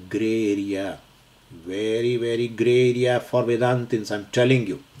Samadhi is a grey area. Very, very grey area for Vedantins, I am telling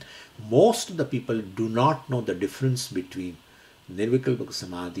you. Most of the people do not know the difference between Nirvikalpa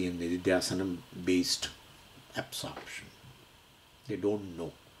Samadhi and Nididhyasanam based absorption. They don't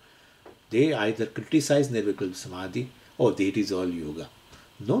know. They either criticize Nirvikalpa Samadhi, oh, that is all yoga.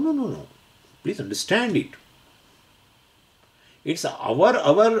 No. Please understand it. It's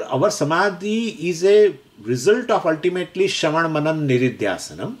our Samadhi is a result of ultimately Shravan Manan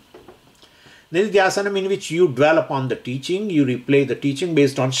Nididhyasanam. Nididhyasanam in which you dwell upon the teaching, you replay the teaching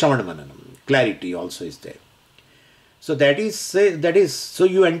based on Shravan Mananam. Clarity also is there. So that is so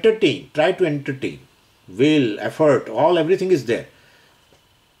you entertain, try to entertain, will, effort, everything is there.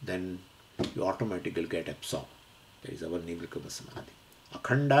 Then you automatically get absorbed. That is our Nirvikalpa Samadhi.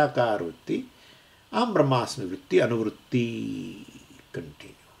 Akhandakara Vritti, Aham Brahmasmi Vritti, Anuvritti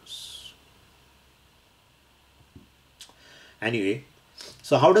continues. Anyway,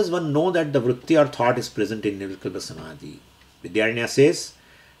 so how does one know that the vritti or thought is present in Nirvikalpa Samadhi? Vidyaranya says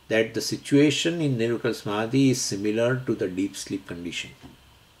that the situation in Nirvikalpa Samadhi is similar to the deep sleep condition.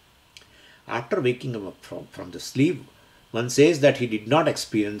 After waking up from the sleep, one says that he did not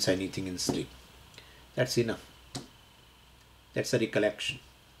experience anything in sleep. That's enough. That's a recollection.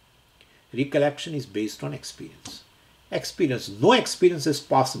 Recollection is based on experience. Experience. No experience is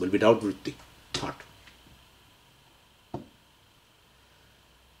possible without vritti, thought.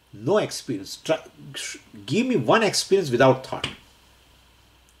 No experience. Give me one experience without thought.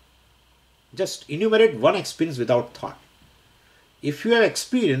 Just enumerate one experience without thought. If you have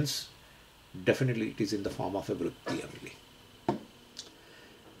experience, definitely it is in the form of a vritti only.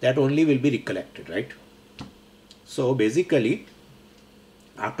 That only will be recollected, right? So basically,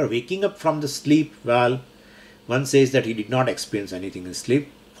 after waking up from the sleep, well, one says that he did not experience anything in sleep.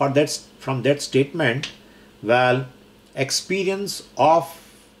 From that statement, well, experience of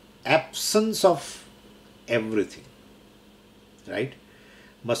absence of everything, right,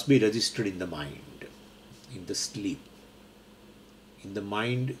 must be registered in the mind, in the sleep. In the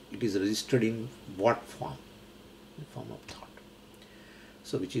mind, it is registered in what form? In the form of thought.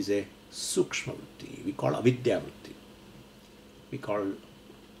 So, which is a sukshma vritti. We call avidya vritti. We call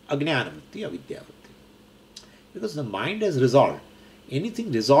ajnana vritti, avidya vritti. Because the mind has resolved.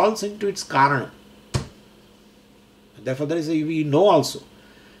 Anything resolves into its karana. Therefore, we know also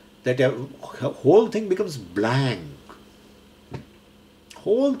that a whole thing becomes blank.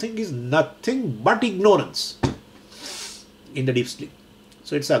 Whole thing is nothing but ignorance in the deep sleep.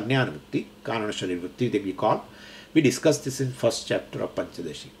 So it's Ajnana Vritti, Karana Sharir Vritti that we call. We discussed this in first chapter of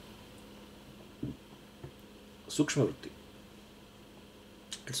Panchadashi. Sukshma Vritti.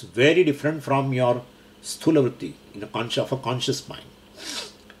 It's very different from your Sthula Vritti in a conscious mind.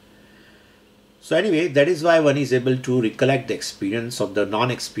 So anyway, that is why one is able to recollect the experience of the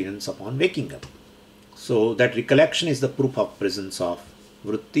non-experience upon waking up. So that recollection is the proof of presence of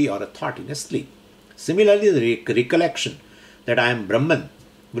vritti or a thought in a sleep. Similarly, the recollection that I am Brahman,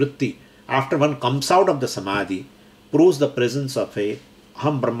 vritti, after one comes out of the samadhi, proves the presence of a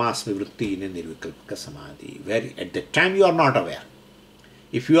Aham Brahmasmi vritti in a Nirvikalpa Samadhi, where at that time you are not aware.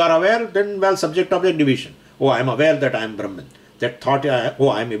 If you are aware, then well, subject-object division. Oh, I am aware that I am Brahman. That thought, I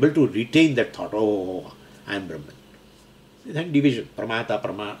am able to retain that thought. Oh, I am Brahman. Then division, pramata,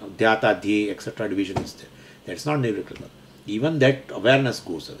 dhyata, dhye, etc. division is there. That's not Nirvikalpa. Even that awareness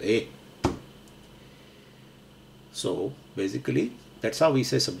goes away. So, basically, that's how we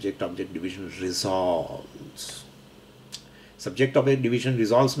say subject-object division resolves. Subject-object division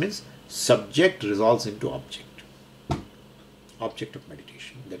resolves means subject resolves into object. Object of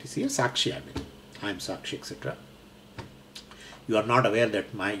meditation. That is here Sakshi, I am Sakshi, etc. You are not aware that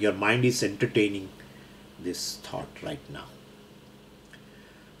your mind is entertaining this thought right now.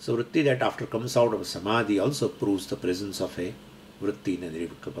 So vritti that after comes out of samadhi also proves the presence of a vritti in a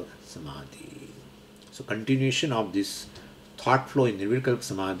nirvikalpa samadhi. So continuation of this thought flow in nirvikalpa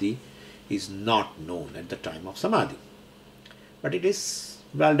samadhi is not known at the time of samadhi. But it is,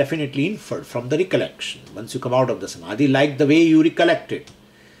 well, definitely inferred from the recollection. Once you come out of the samadhi, like the way you recollected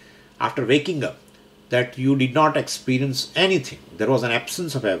after waking up, that you did not experience anything. There was an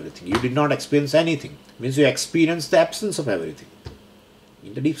absence of everything. You did not experience anything. Means you experienced the absence of everything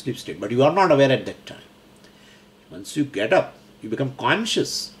in the deep sleep state. But you are not aware at that time. Once you get up, you become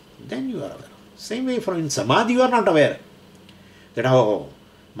conscious, then you are aware. Same way from in samadhi, you are not aware that, oh,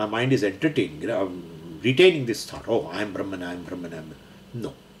 my mind is entertaining, retaining this thought, oh, I am Brahman, I am Brahman, I am.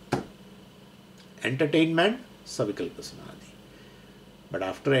 No. Entertainment, savikalpa samadhi. But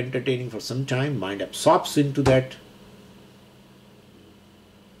after entertaining for some time, mind absorbs into that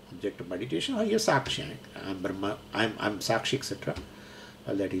object of meditation, oh, yes, Sakshi, I am Brahma, I am Sakshi, etc.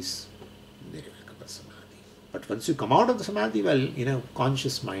 Well, that is nirvikalpa samadhi. But once you come out of the samadhi, well, in a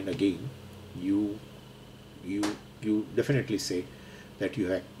conscious mind again, you definitely say that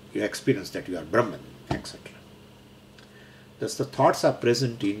you experience that you are Brahman, etc. Thus the thoughts are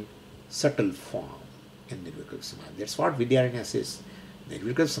present in subtle form in nirvikalpa samadhi. That's what Vidyaranya says.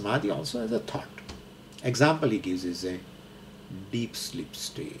 Nirvikalpa samadhi also has a thought. Example he gives is a deep sleep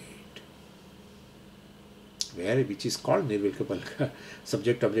state, which is called nirvikalpa.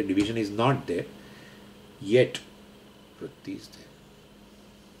 Subject-object division is not there, yet vritti is there.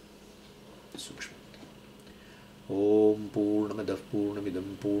 Sukshma. Om Purnamadah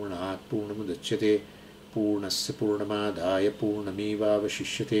Purnamidam Purnat Purnamudachyate Purnasya Purnamadaya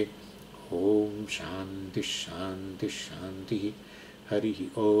Purnamevavashishyate. Om Shanti Shanti Shanti.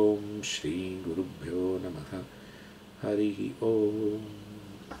 Harihi Om Shri Gurubhyo Namaha. Harihi Om.